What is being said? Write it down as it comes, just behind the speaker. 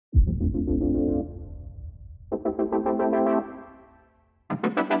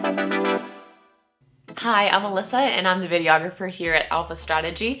Hi, I'm Elissa and I'm the videographer here at Alpha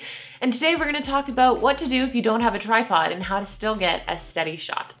Strategy, and today we're going to talk about what to do if you don't have a tripod and how to still get a steady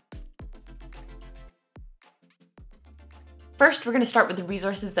shot. First, we're going to start with the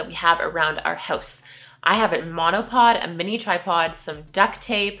resources that we have around our house. I have a monopod, a mini tripod, some duct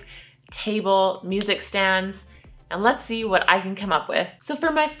tape, table, music stands, and let's see what I can come up with. So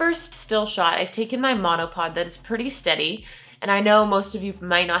for my first still shot, I've taken my monopod that is pretty steady. And I know most of you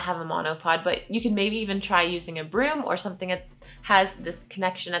might not have a monopod, but you can maybe even try using a broom or something that has this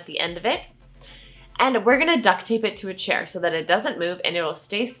connection at the end of it. And we're gonna duct tape it to a chair so that it doesn't move and it will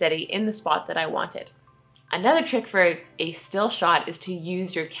stay steady in the spot that I want it. Another trick for a still shot is to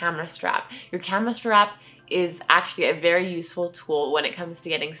use your camera strap. Your camera strap is actually a very useful tool when it comes to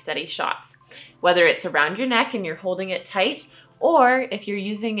getting steady shots. Whether it's around your neck and you're holding it tight, or if you're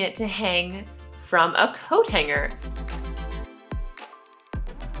using it to hang from a coat hanger.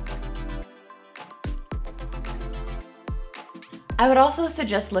 I would also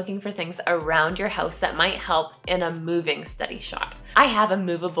suggest looking for things around your house that might help in a moving steady shot. I have a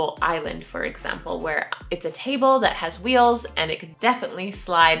movable island, for example, where it's a table that has wheels and it can definitely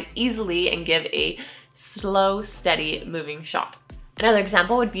slide easily and give a slow, steady moving shot. Another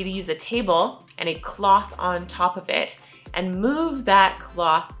example would be to use a table and a cloth on top of it and move that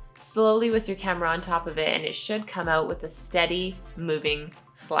cloth slowly with your camera on top of it, and it should come out with a steady moving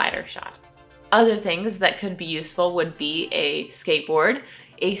slider shot. Other things that could be useful would be a skateboard,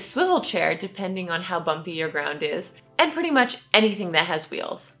 a swivel chair depending on how bumpy your ground is, and pretty much anything that has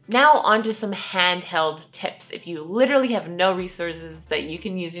wheels. Now on to some handheld tips. If you literally have no resources that you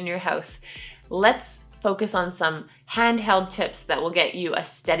can use in your house, let's focus on some handheld tips that will get you a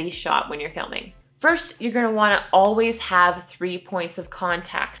steady shot when you're filming. First, you're going to want to always have 3 points of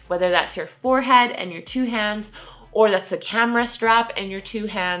contact, whether that's your forehead and your 2 hands, or that's a camera strap and your 2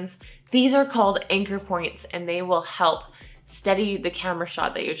 hands. These are called anchor points and they will help steady the camera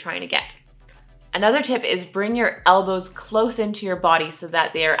shot that you're trying to get. Another tip is bring your elbows close into your body so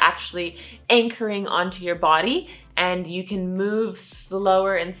that they are actually anchoring onto your body and you can move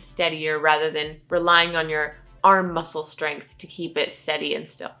slower and steadier rather than relying on your arm muscle strength to keep it steady and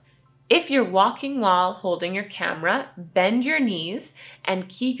still. If you're walking while holding your camera, bend your knees and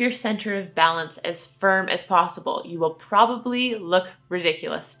keep your center of balance as firm as possible. You will probably look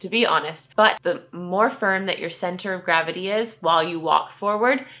ridiculous, to be honest, but the more firm that your center of gravity is while you walk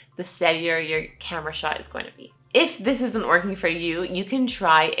forward, the steadier your camera shot is going to be. If this isn't working for you, you can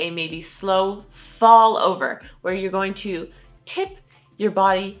try a maybe slow fall over, where you're going to tip your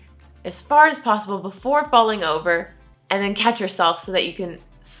body as far as possible before falling over and then catch yourself so that you can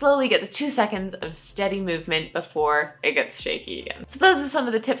slowly get the 2 seconds of steady movement before it gets shaky again. So those are some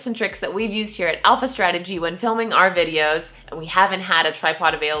of the tips and tricks that we've used here at Alpha Strategy when filming our videos and we haven't had a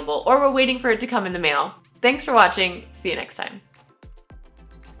tripod available or we're waiting for it to come in the mail. Thanks for watching. See you next time.